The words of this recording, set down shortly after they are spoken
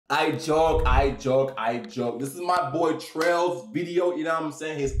I joke. This is my boy Trail's video, you know what I'm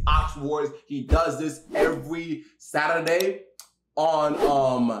saying? His Ox Wars. He does this every Saturday on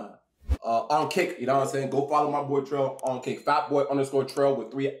Kick, you know what I'm saying? Go follow my boy Trail on Kick. Fatboy_Trail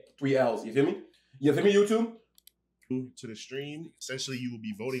with three L's. You feel me? You feel me, YouTube? To the stream, essentially you will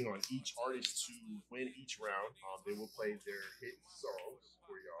be voting on each artist to win each round. They will play their hit songs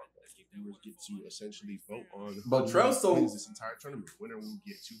for y'all. Viewers get to essentially vote on but Trail so wins this entire tournament. Winner will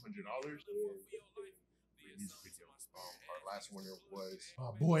get $200 and music video. Our last winner was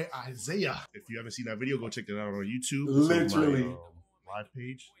our boy Isaiah. If you haven't seen that video, go check that out on YouTube. Literally. My, live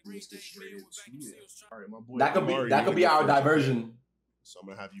page. Let's get straight into it. All right, my boy. That could be our diversion. So I'm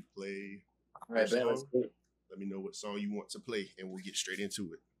gonna have you play. All right, bet. Let's go. Let me know what song you want to play, and we'll get straight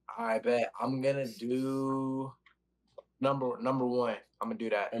into it. All right, bet. I'm gonna do number one. I'm gonna do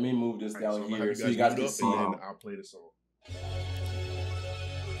that. Let me move this down here so you guys guys can see. And then I'll play the song. Let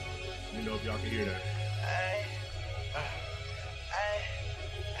me know if y'all can hear that.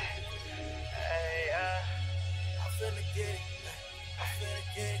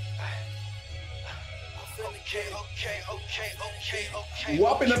 Okay.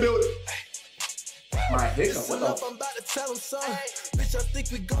 Whoop in the building. My hiccup, what the? I'm about to tell him something. Bitch, I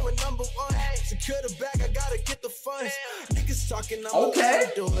think we going number one. Secure the bag, I gotta get the funds. Niggas talking, I'm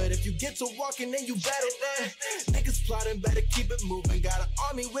okay. Do it. If you get to walking, then you better run. Niggas plotting, better keep it moving. Got an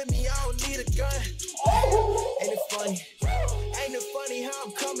army with me, I don't need a gun. Ain't it funny? Ain't it funny how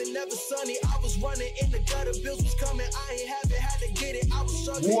I'm coming, never sunny. I was running in the gutter, bills was coming. I ain't have it, had to get it. I was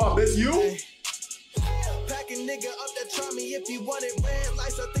struggling. What, this you? Pack a nigga up that try me if he wanted red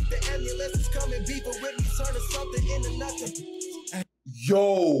lights. I think the ambulance is coming, beefing with me, turning something into nothing.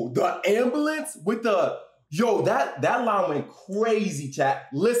 Yo, the ambulance with the that line went crazy, chat.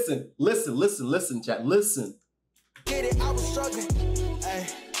 Listen, chat. Listen. Get it, I was struggling. Ay.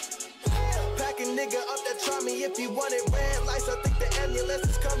 Pack a nigga up that try me if he wanted red lights. I think the ambulance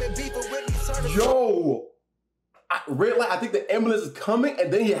is coming, beefing with me, turning. Yo. I think the ambulance is coming,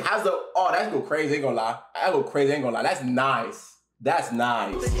 and then he has a. Oh, that's go crazy. Ain't gonna lie. That go crazy. Ain't gonna lie. That's nice. That's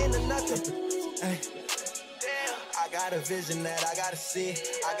nice. I got a vision that I gotta see.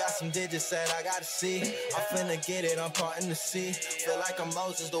 I got some digits that I gotta see. I'm finna get it. I'm parting the sea. Feel like I'm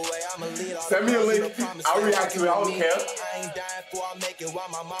Moses the way I'ma lead. Send me a link. I'll react to it. I don't care. I ain't dying before I make it. While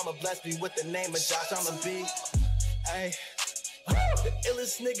my mama blessed me with the name of Josh, I'ma be. Hey. The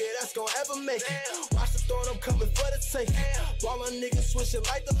illest nigga that's gonna ever make it. Watch the throne, I'm coming for the taking. Ballin' niggas switching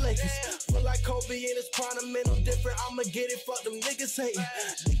like the Lakers. Feel like Kobe in his prime, I'm different. I'ma get it, fuck them niggas hating.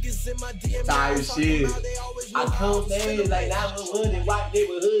 Niggas in my DM. Tired shit. I come there like that was hood and white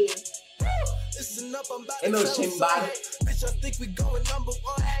neighborhood. Listen up, I'm about Ain't no to chin body. Bitch, I think we going number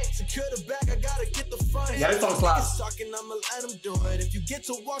one. Secure the bag, I gotta get the funds. Yeah, this song slaps. Talking, I'ma let them do it. If you get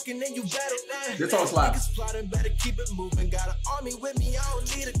to walking, then you better run. This song slaps. Niggas plotting, better keep it moving. Got an army with me, I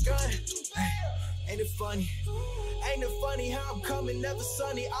don't need a gun. Ain't it funny? Ain't it funny how I'm coming, never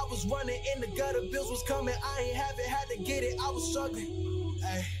sunny. I was running in the gutter, bills was coming. I ain't have it, had to get it. I was struggling.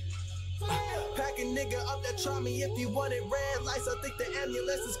 Ay. Pack a nigga up that try me if you wanted red lights. I think the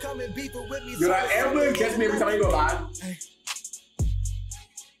ambulance is coming, beefing with me. Yo, that ambulance gets me every time you go live.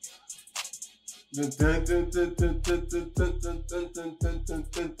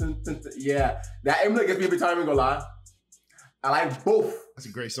 Yeah, that ambulance gets me every time you go live. I like both. That's a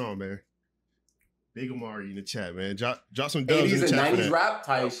great song, man. Big Amari in the chat, man. Drop some dubs 80s in the and chat. 90s rap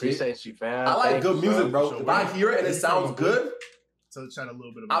type shit. Appreciate you, fam. I like good music, bro. If I hear it and it sounds good, Tell the chat a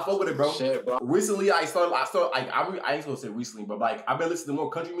little bit about I fuck with it, bro. Shit, bro. Recently, I ain't supposed to say recently, but like I've been listening to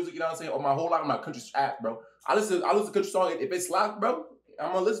more country music, you know what I'm saying? Or my whole life, I'm my country app, bro. I listen to country song. If it slaps, bro,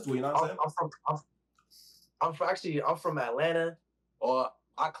 I'm gonna listen to it, you know what I'm saying? I'm from Atlanta, or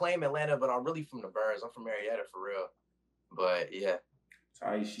I claim Atlanta, but I'm really from the Birds. I'm from Marietta for real. But yeah.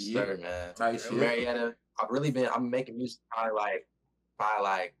 Tight shit. Sir, man. Tight shit. Marietta. I'm making music probably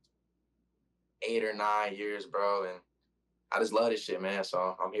like 8 or 9 years, bro, and I just love this shit, man.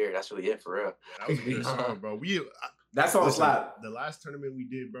 So I'm here. That's really it for real. that was a good song, bro. That song slap. The last tournament we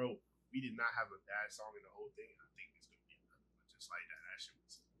did, bro, we did not have a bad song in the whole thing. I think it's gonna be another one just like that. That shit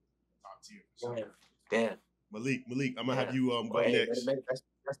was top tier. So, Damn. Malik, I'm gonna have you go next.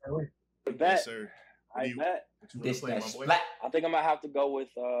 That's that way. Bet. Yes, sir. I bet. This Play, that my boy? slap. I think I might have to go with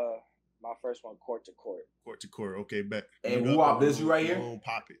my first one, Court to Court. Court to Court. Okay, bet. And who up this you right here?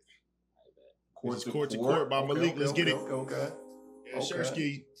 Pop it. Court This is Court to Court by Malik. Let's get it. Okay. Yeah,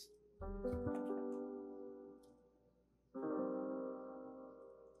 Shersky.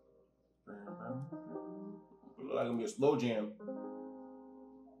 Look like gonna be a slow jam.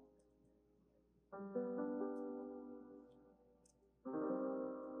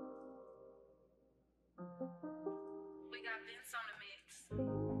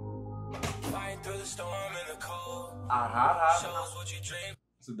 Through the storm in the cold. Shows what you dream.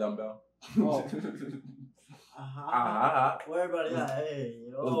 It's a dumbbell. Oh. Where everybody at? Hey,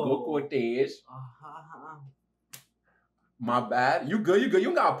 yo. Let's go, Cortez. My bad. You good? You good? You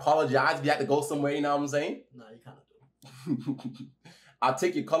don't gotta apologize if you have to go somewhere. You know what I'm saying? Nah, you kind of do. I'll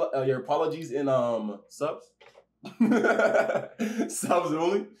take your apologies in subs. Subs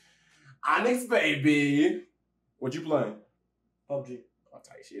only. Onyx, baby. What you playing? PUBG. Oh,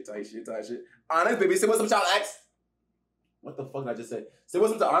 tight shit. Onyx, baby. Say what's up to Onyx. What the fuck did I just say? Say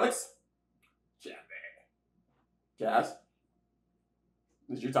what's up to Onyx. Yeah, man. Cass.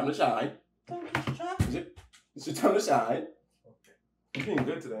 It's your time to shine. It's your time to shine. Okay. You're feeling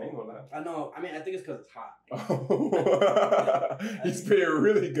good today, I ain't gonna lie. I know. I mean, I think it's because it's hot. He's feeling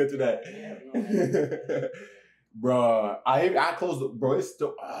really good today. Yeah, Bruh, I closed the, bro, it's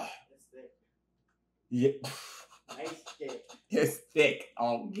still, it's thick. yeah. Nice thick. It's thick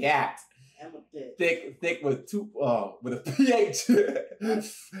on gas. I'm a thick. Thick with with a pH.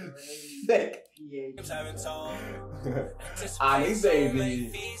 Thick. pH. Onyx,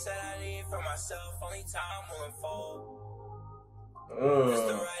 baby.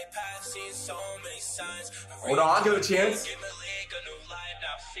 Hold on, I'll give it a chance.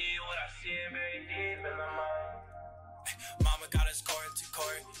 Mama got us court to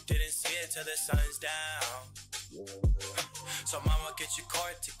court, didn't see it till the sun's down. So mama, get your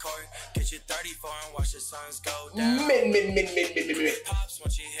court to court, get your 34 and watch the suns go down. Pops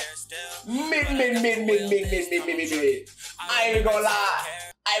want your hair still. I ain't even gonna lie.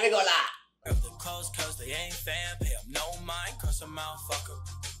 The clothes cause they ain't fan, pay them no mind, cause I'm out, fuck 'em.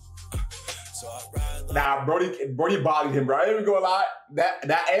 So I ride. Nah, Brody bodied him, bro. I ain't even gonna lie.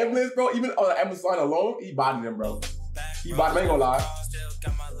 That ambulance, bro, even on the ambulance line alone, he bodied him, bro. He bodied him, I ain't gonna lie.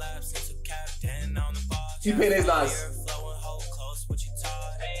 He paid his lines.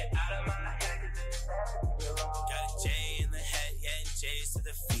 J's to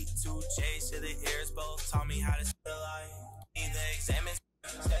the feet, 2 J's to the ears, both taught me how to spell the examine,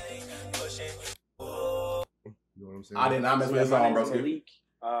 steady, pushing. You know what I'm saying? I did not mess with his song, bro. Malik.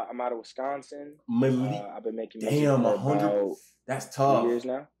 I'm out of Wisconsin. Malik. I've been making music Damn, for 100. about That's 3 tough. years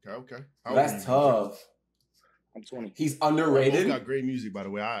now. Okay. That's tough. I'm 20. He's Both underrated. got great music, by the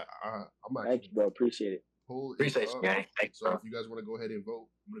way. I'm Thank actually you, bro. Appreciate it. pull it Appreciate up. you, gang. Thanks, So bro. if you guys want to go ahead and vote,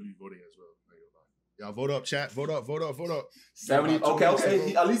 I'm gonna be voting as well. I ain't gonna lie. Y'all vote up, chat. Vote up. 70. Okay.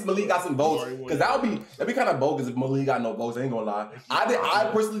 At least Malik got some votes. Because that'd be kind of bogus if Malik got no votes. I ain't gonna lie. I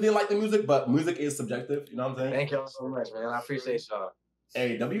personally didn't like the music, but music is subjective. You know what I'm saying? Thank y'all so much, man. I appreciate y'all.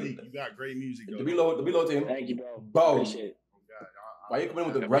 Hey, You got great music, though. the below team. Thank you, bro. Bro. Appreciate it. Oh, God, Why you coming in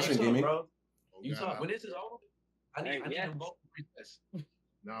with When aggression, you talk, gaming? bro. Oh, You God. talk. When this is over, I need to vote for recess.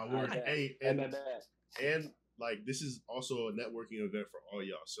 Nah, we're Okay. hey, And and like this is also a networking event for all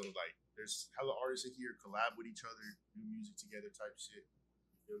y'all. So like, there's hella artists in here collab with each other, do music together, type shit.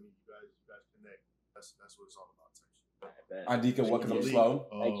 You feel me? You guys connect. That's what it's all about, type shit. I deacon what because I'm slow.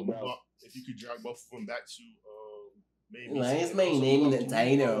 Thank you, bro. If you could drag both of them back to maybe. Why is my name in the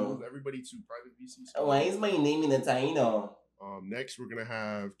title? Move everybody to private VC. Why is my name in the title? Next we're gonna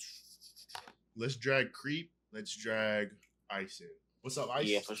have. Let's drag Creep. Let's drag Ice in. What's up, Ice?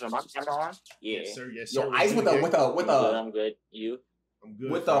 Yeah, for sure. My camera on? Yeah. Yes, sir. Yes, sir. Yo, Ice with a I'm good. You? I'm good.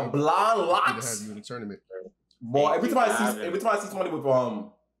 with fam. a blonde Good to locks. have you in the tournament. Boy, every time I see somebody with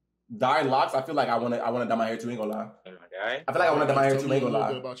dyed locks, I feel like I wanna dye my hair too. Ain't gonna lie. Oh my guy. I feel like I wanna dye my hair Tell too. me Ain't a gonna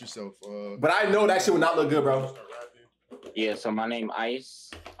little bit lie. about yourself. But I know that shit would not look good, bro. Start rapping. Yeah, so my name Ice.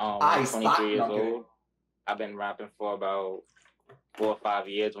 I'm Ice, 23 years no, I'm kidding. old. I've been rapping for about 4 or 5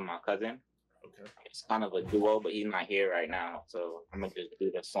 years with my cousin. Okay. It's kind of a duo, but he's not here right now, so I'm gonna just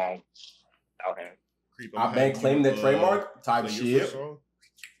do the song without him. Creep, I I'ma been have claiming you, the trademark type play your first shit. song,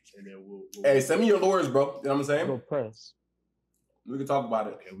 and then we'll Hey, send me your lures, bro. You know what I'm saying? press. We can talk about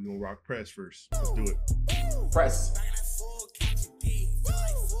it. Okay, we're gonna rock press first. Let's do it. Press.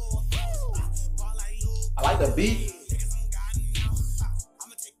 I like the beat.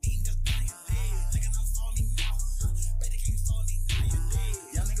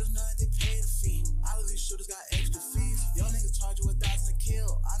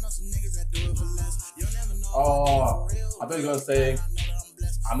 Oh, I thought you were gonna say,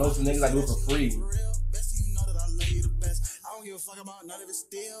 I know some niggas that do it for free. I don't give a fuck about none of it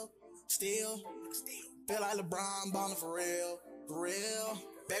still. Feel like LeBron ballin' for real.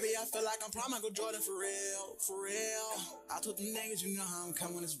 Baby, I feel like I'm Michael Jordan for real. I told them niggas, you know how I'm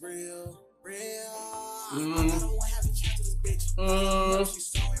coming, it's real. I don't want to have a chance to this bitch. She's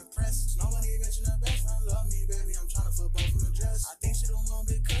so impressed. Nobody mentioned her best friend love me, baby. I'm trying to put both in the dress. I think she don't want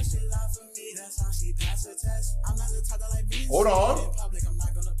because she lied for me. That's how she passed her test. I'm not the type that like bees Hold on.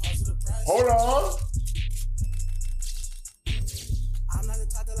 Hold on.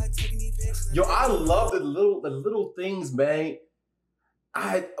 Yo, I love the little things, man.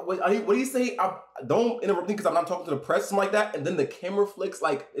 What do you say? Don't interrupt me because I'm not talking to the press, something like that. And then the camera flicks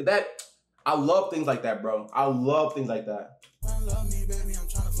like that. I love things like that, bro. I love things like that. Love me, baby, I'm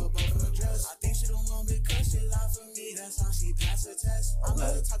trying to flip open the dress. I think she don't want me because she lied for me. That's how she passed the test. I'm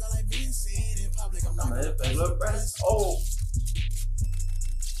not the type that like being seen in public. I'm not the press. Oh.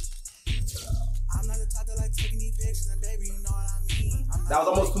 I'm not the type that like taking these pictures, and baby, you know what I mean. That was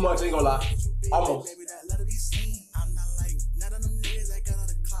almost too much, ain't gonna lie. Almost. Baby, that let her be seen. I'm not like none of them niggas that got out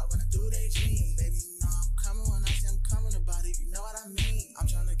the clock when I do they jeans. Baby, you know I'm coming when I say I'm coming about it. You know what I mean. I'm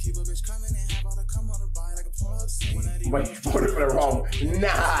trying to keep a bitch coming and have all the come on her body like a porn scene. Wait, you voted for the wrong.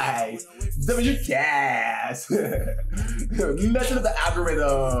 Nice. W gas. Messing up the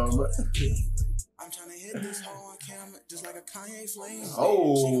algorithm. I'm trying to hit this hoe on camera just like a Kanye flame.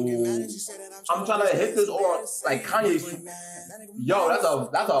 Oh. I'm trying to hit this or like Kanye. Yo,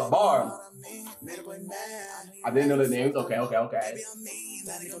 that's a bar. I didn't know the names. Okay. I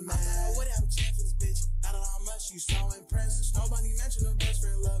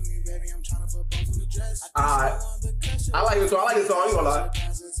like this song. I ain't gonna lie.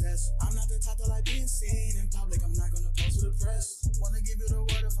 I'm not the type to like being seen in public. I'm not gonna post to the press. Wanna give you the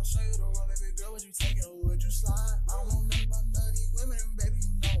word if I show you the road, baby girl. Would you take it or would you slide? I don't know nothing about nutty women, baby.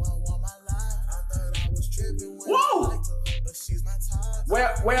 You know I want my life. I thought I was tripping when I liked her, but she's my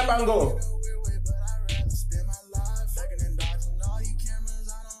type. Where am I gonna go? But I'd rather spend my life fucking and dodging all these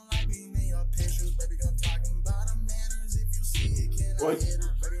cameras. I don't like being in your pictures, baby. I'm talking about the manners. If you see it, can I hit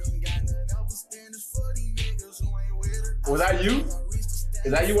her? Baby, ain't got nothing else but standards for these niggas who ain't with her. Was that you?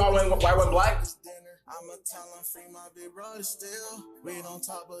 Is that you? Why I went black? I'ma tell him free my big brother still. We don't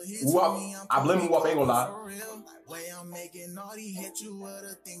talk, but he told me I'm I blame him. Ain't gonna lie. Way I'm making naughty hit you with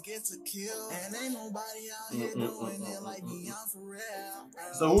a think it's a kill. And ain't nobody out here doing it like me. I'm for real.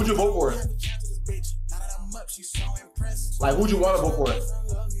 So who'd you vote for? Like who'd you want to vote for? I think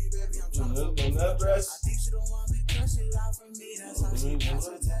she don't want me because she lied for me. That's how she passed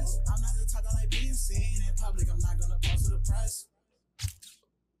the test. I'm not the type that like being seen in public. I'm not gonna post to the press.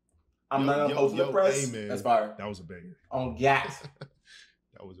 I'm not gonna post to the press. Hey, that's fire. That was a banger. On gas.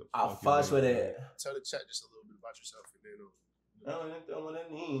 That was a I'll fuss with it. Tell the chat just a little bit about yourself and then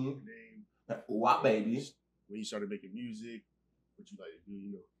name. What baby? When you started making music, what you like to do,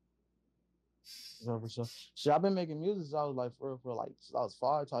 you know. For sure. Shit, I've been making music since I was like for like since I was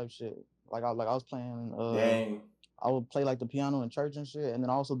 5 type shit. Like I was playing Dang. I would play like the piano in church and shit, and then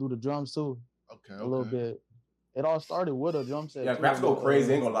I also do the drums too. Okay. A little bit. It all started with a drum set. Yeah, raps go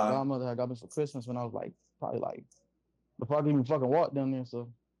crazy, ain't gonna lie. My grandmother had got me for Christmas when I was like probably like before I could even fucking walk down there.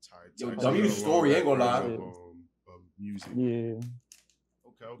 So Yo, W's story ain't gonna lie. Music. Yeah.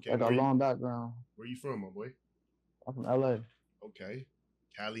 Okay. I got a long background. Where you from, my boy? I'm from LA. Okay.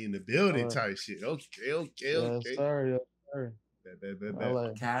 Cali in the building type shit. Okay. Yes, sir. Bet.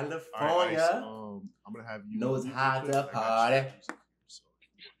 LA. California. Right, I'm gonna have you knows how to party. So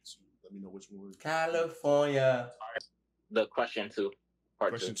let me know which one. California. The question 2.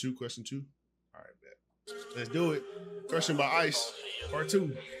 Question two. All right, bet. Let's do it. Question by Ice. Part 2.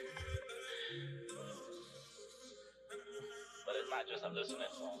 But it's not just a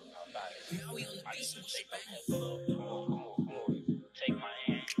listening song. I just take my hand. Come on. Take my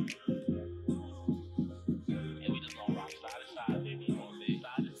hand. And we just gonna rock side to side, baby.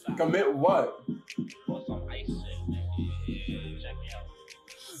 Side to side. Commit what? Or some ice shit. Yeah, check me out.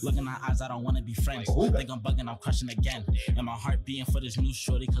 Look in my eyes, I don't wanna be friends. Think I'm bugging, I'm crushing again. And my heart beating for this new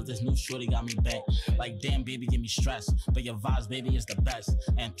shorty, cause this new shorty got me bent. Like damn baby, give me stress. But your vibes, baby, is the best.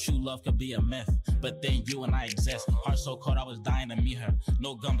 And true love could be a myth. But then you and I exist. Heart so cold, I was dying to meet her.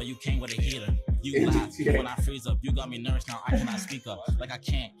 No gun, but you came with a heater. You laugh when I freeze up. You got me nervous now, I cannot speak up. Like I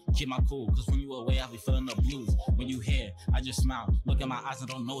can't keep my cool. Cause when you away, I be feeling the blues. When you here, I just smile. Look in my eyes, I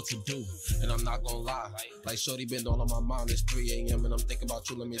don't know what to do. And I'm not gonna lie. Like shorty been all on my mind. It's 3 a.m. and I'm thinking about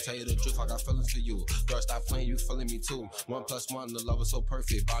you. Let me tell you the truth. I got feelings for you. Girl, stop playing, you feeling me too. 1 + 1, the love is so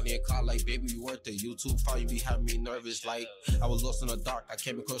perfect. Bonnie and Clyde, like baby, you worth it. You too far, you be having me nervous. Like I was lost in the dark. I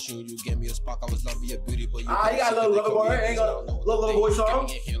came across you and you gave me a spark. I was loving your beauty, but you got a little lover boy. Ain't got a little boy song.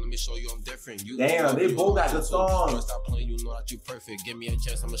 Here, let me show you I'm different. You damn, they both got the song. Stop playing, you know that you perfect. Give me a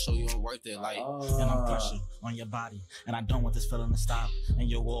chance, I'ma show you I'm worth it. Like and I'm crushing on your body, and I don't want this feeling to stop. And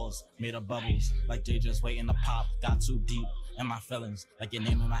your walls made of bubbles, like they just waiting to pop. Got too deep in my feelings, like your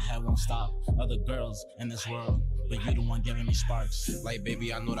name in my head won't stop. Other girls in this world, but you the one giving me sparks. Like,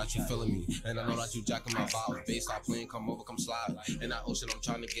 baby, I know that you feeling me, and I know that you jacking my vibe. Bass, stop playing, come over, come slide. In that ocean, I'm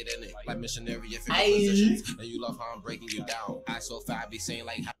trying to get in it. Like missionary, if you're in positions, and you love how I'm breaking you down. I so fat, I be saying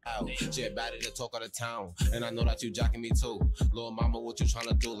like how. Shit, bad at the talk of the town, and I know that you jacking me too. Little mama, what you trying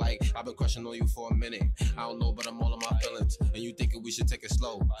to do? Like, I've been crushing on you for a minute. I don't know, but I'm all in my feelings, and you thinking we should take it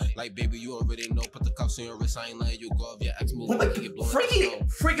slow. Like, baby, you already know. Put the cuffs on your wrist. I ain't letting you go if your ex move.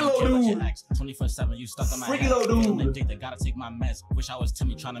 Freaky little dude. 24/7, you stuck in my freaky head. little dude. They gotta take my mess. Wish I was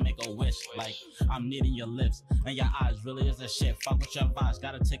Timmy trying to make a wish. Like, I'm needing your lips and your eyes. Really is the shit. Fuck with your vibes.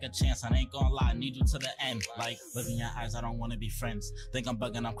 Gotta take a chance. I ain't gonna lie. Need you to the end. Like, look in your eyes. I don't wanna be friends. Think I'm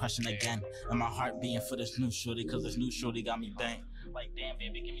bugging. I'm crushing again. And my heart beating for this new shorty. Cause this new shorty got me bang. Like, damn,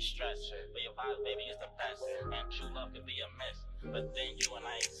 baby, give me stress. But your vibes, baby, is the best. And true love could be a miss. But then you and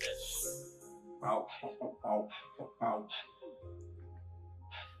I exist. Ow, ow, ow, ow.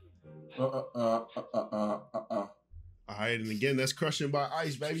 All right, and again, that's Crushing by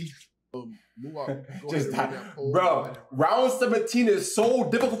Ice, baby. Move on. Just bro, round 17 is so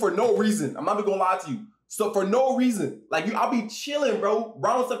difficult for no reason. I'm not even gonna lie to you. So for no reason, like I'll be chilling, bro.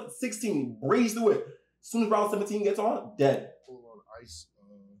 Round 16, breeze through it. As soon as round 17 gets on, dead. Full on Ice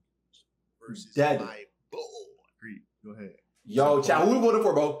versus dead. my boy. Go ahead. Yo, chat, who we voting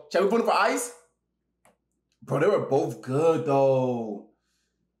for, bro? Chat, we voting for Ice? Bro, they were both good though.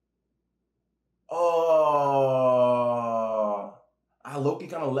 Oh, I low-key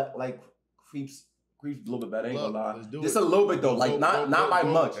kind of like creeps a little bit better. Ain't gonna lie. Just a little bit though, like not by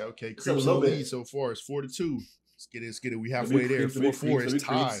much. Okay, just a little bit. So far it's 4-2. Let's get it. We halfway there. 4-4. It's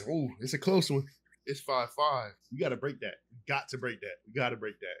tied. Oh, it's a close one. It's 5-5. You gotta break that. We gotta break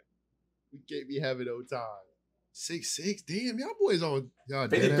that. We can't be having no tie. 6-6. Damn, y'all boys on y'all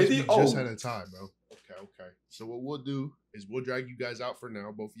 50-50. Just had a tie, bro. Okay. So what we'll do is we'll drag you guys out for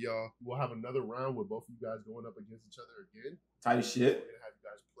now, both of y'all. We'll have another round with both of you guys going up against each other again. Tight shit. We're gonna have you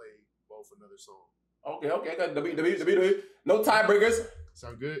guys play both another song. Okay. W. No tiebreakers.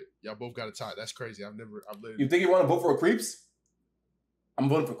 Sound good? Y'all both got a tie. That's crazy. I've lived. You think you want to vote for a Creeps? I'm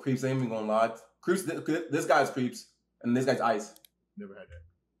voting for Creeps. I ain't even gonna lie. Creeps. This guy's Creeps, and this guy's Ice. Never had that.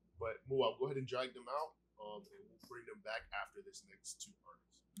 But Muab, go ahead and drag them out, and we'll bring them back after this next two artists.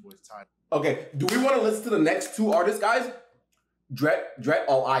 Boys tied. Okay. Do we want to listen to the next two artists, guys? Dread.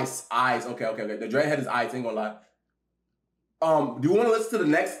 Oh, Ice. Okay. The Dreadhead is Ice. Ain't gonna lie. Do you want to listen to the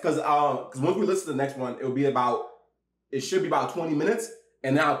next? Because once we listen to the next one, it should be about 20 minutes,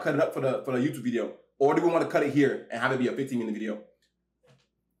 and then I'll cut it up for the YouTube video. Or do we want to cut it here and have it be a 15-minute video?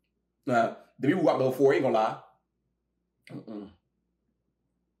 The people who got before ain't gonna lie.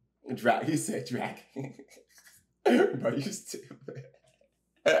 Drag. He said drag. Bro, you stupid.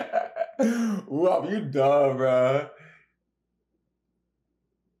 Whoop, you dumb, bro.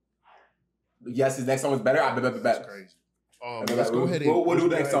 Yes, his next song is better. I bet. That's crazy. Let's go ahead and we'll do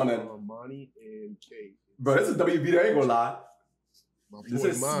the next song then. Monty and Kay. Bro, this is WB. I ain't gonna lie. This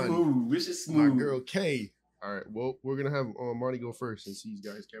is smooth. This is smooth. My girl Kay. All right. Well, we're gonna have Monty go first since he's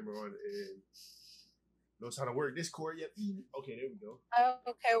got his camera on and knows how to work Discord. Yep. Okay, there we go.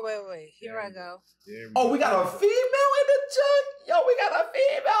 Okay, wait. Here I go. We got a female in the jug. Yo, we got a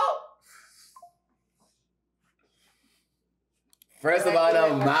female. First of all,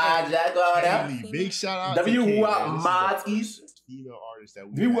 my jack on that. Big shout out W Monties. Female artists that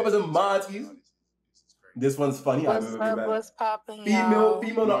we W was a Monties. This one's funny. What's popping?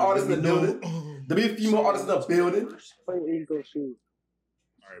 Female artist in the building. W female artist in the building. All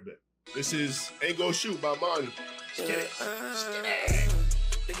right, bet. This is Ain't Go Shoot by Monty.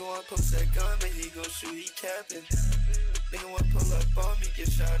 Nigga wanna post that gun, man, he gon' shoot, he capping. Nigga wanna pull up on me, get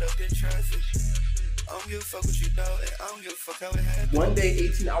shot up in traffic. I don't give a fuck what you know, and I don't give a fuck how it happened. One day,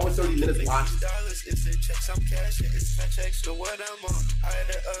 18 hours, 30 minutes watch. It's the checks I'm cashing, it's my checks, so what I'm on. I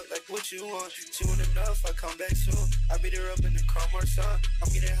had her up like what you want. She want to know if I come back soon. I beat her up in the car, more sun. I'm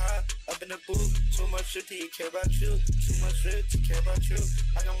getting high, up in the booth. Too much shit to care about you. Too much shit to care about you.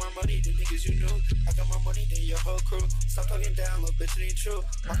 I got more money than niggas you knew. I got more money than your whole crew. Stop talking down, little bitch, it ain't true.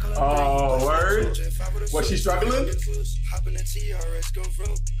 Oh, word? Was she struggling? Hop in the TRS, go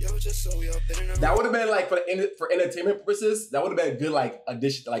through. Yo, just so we all been in a that would have been like for entertainment purposes. That would have been a good like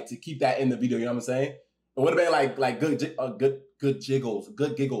addition, like to keep that in the video. You know what I'm saying? It would have been like good giggles,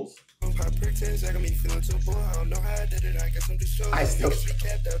 good giggles. I still.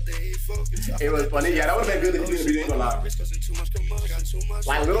 It was funny. Yeah, that would have been good to keep in the video. Ain't gonna lie.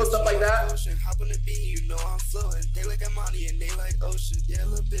 Like little stuff like that.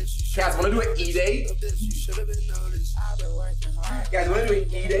 Guys, wanna do an E-Day? Guys, wanna do an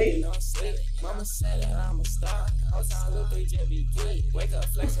E-Day? Mama said that I'm a star. Whole time little bitch just be geek. Wake up,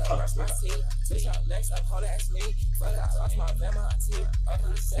 flex up, brush my teeth. Switch up, next up, hold that's me. Fuck, I lost my van, my teeth. Up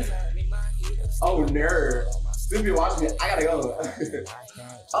in the sex, I need my heat. Oh, nerd. Still be watching it. I gotta go. Try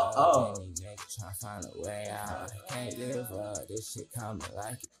to find a way out. Can't live this shit coming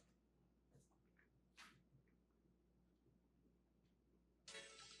like it.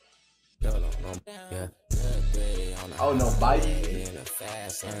 Yeah. Oh no, bye.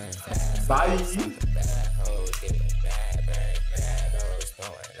 Bye.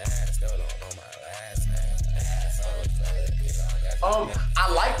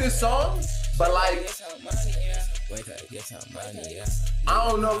 I like this song, but like, I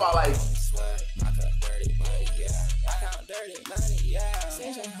don't know if I like.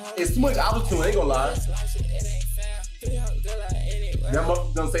 It's too much auto-tune, I ain't gonna lie. Them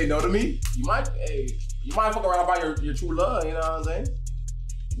don't say no to me. You might fuck around by your true love, you know what I'm saying?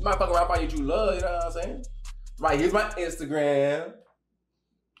 You might fuck around by your true love, you know what I'm saying? Right, here's my Instagram.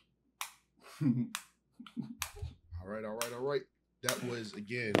 All right. That was,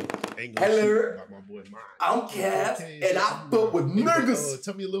 again, Hello. by my boy Mine. I'm Cass, and I fuck with niggas.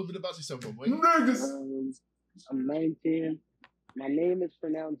 Tell me a little bit about yourself, my boy. Niggas. I'm 19. My name is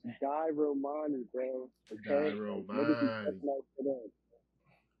pronounced Guy Romani, bro. Okay? Guy Romani.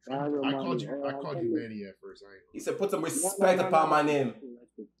 I called you Manny at first. He said, put some respect upon my name.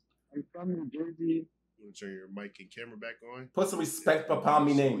 I'm from New Jersey. You want to turn your mic and camera back on? Put some respect upon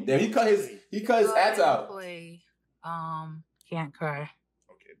my name. Damn, he cut his ads out. Play, Can't Cry.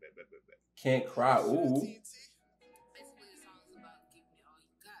 Okay, bet. Can't Cry. Ooh.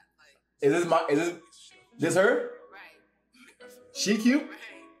 Is this her? She cute?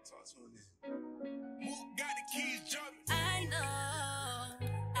 I know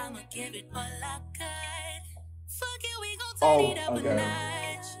I'ma give it all I got. Fuck it, we gon' turn it up a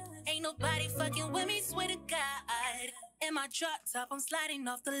notch. Ain't nobody fucking with me, swear to God. In my drop top, I'm sliding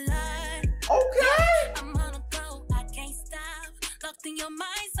off the line. Okay. I'm on a go, I can't stop. Locked in your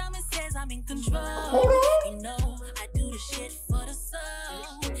mind, Simon says I'm in control. Hold on. You know, I do the shit for the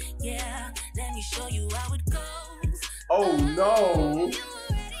soul. Yeah, let me show you how it goes. Oh no.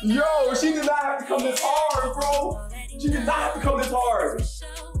 Yo, she did not have to come this hard, bro. She did not have to come this hard.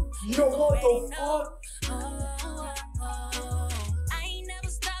 Yo, what the fuck? I ain't never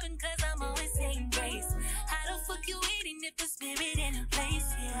stopping cause I'm always saying grace. How the fuck you eating if the spirit in a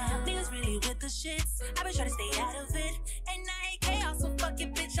place? Yeah, niggas really with the shits. I been trying to stay out of it. And I ain't chaos, so fuck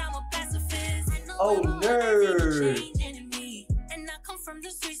it, bitch, I'm a pacifist. Oh, nerd. And I come from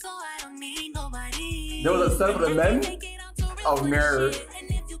the streets, so I don't need nobody. There was a setup for the men? Oh, nerd. And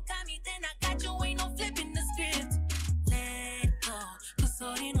if you got me, then I got you, ain't no flipping the script. Let go, cause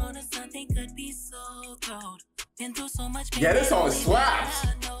holding on to something could be so cold. Been through so much pain. Yeah, this song slaps. So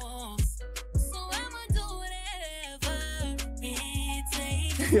I'ma do whatever it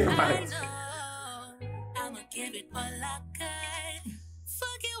takes. Yeah, right. I know I'ma give it all I got.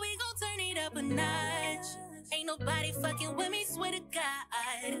 Fuck it, we gon' turn it up a notch. Ain't nobody fucking with me, swear to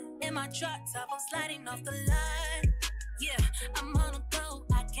God. In my drop top, I'm sliding off the line. Yeah, I'm on a go,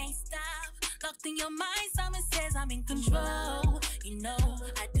 I can't stop. Locked in your mind, Simon says I'm in control. You know,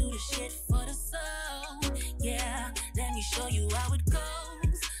 I do the shit for the soul. Yeah, let me show you how it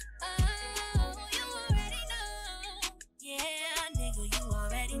goes. Oh, you already know. Yeah, nigga, you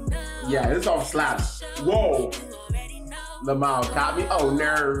already know. Yeah, this song slaps. Whoa. Lamau caught me. Oh,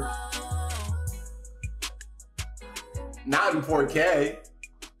 nerd. Not in 4K.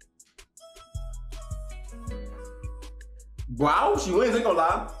 Wow, she wins, ain't gonna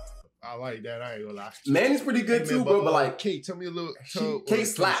lie. I like that, I ain't gonna lie. Manny's pretty good too, bro, but like, Kate, tell me a little. Kate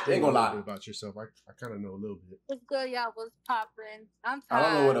slapped, ain't gonna lie. About yourself. I kind of know a little bit. What's good, y'all? What's poppin'? I'm I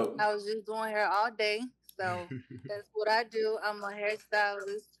don't know tired. what I was just doing hair all day, so that's what I do. I'm a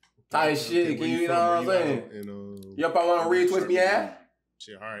hairstylist. Tight shit, can you know what I'm saying? Yup, I want to retwist me at.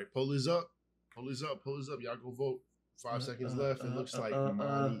 Shit, all right, pull this up. Y'all go vote. 5 seconds left. It looks like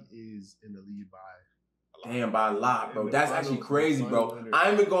Monty is in the lead by. Damn, by a lot, bro. That's actually crazy, bro. I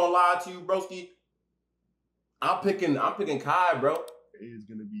ain't even gonna lie to you, broski. I'm picking Kai, bro. It is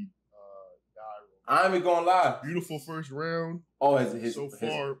gonna be I ain't even gonna lie. Beautiful first round. Oh, his so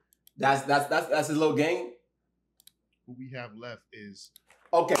far. That's his little game. What we have left is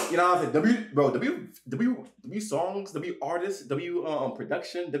okay. You know what I'm saying? W songs, W artists, W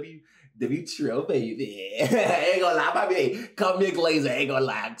production, W Trill, baby. Ain't gonna lie, baby. Call me a glazer. Ain't gonna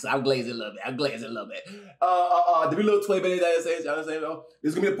lie, cause I'm glazing a little bit. W little tway, baby. That says, you know what I'm saying? This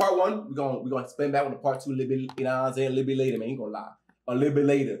is gonna be the part one. We're gonna spin back with the part two a little bit. You know what I'm saying? A little bit later, man. Ain't gonna lie. A little bit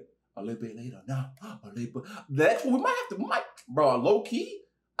later. No. A little bit. That's what we might have to. Bro, low key.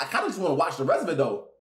 I kind of just want to watch the rest of it though.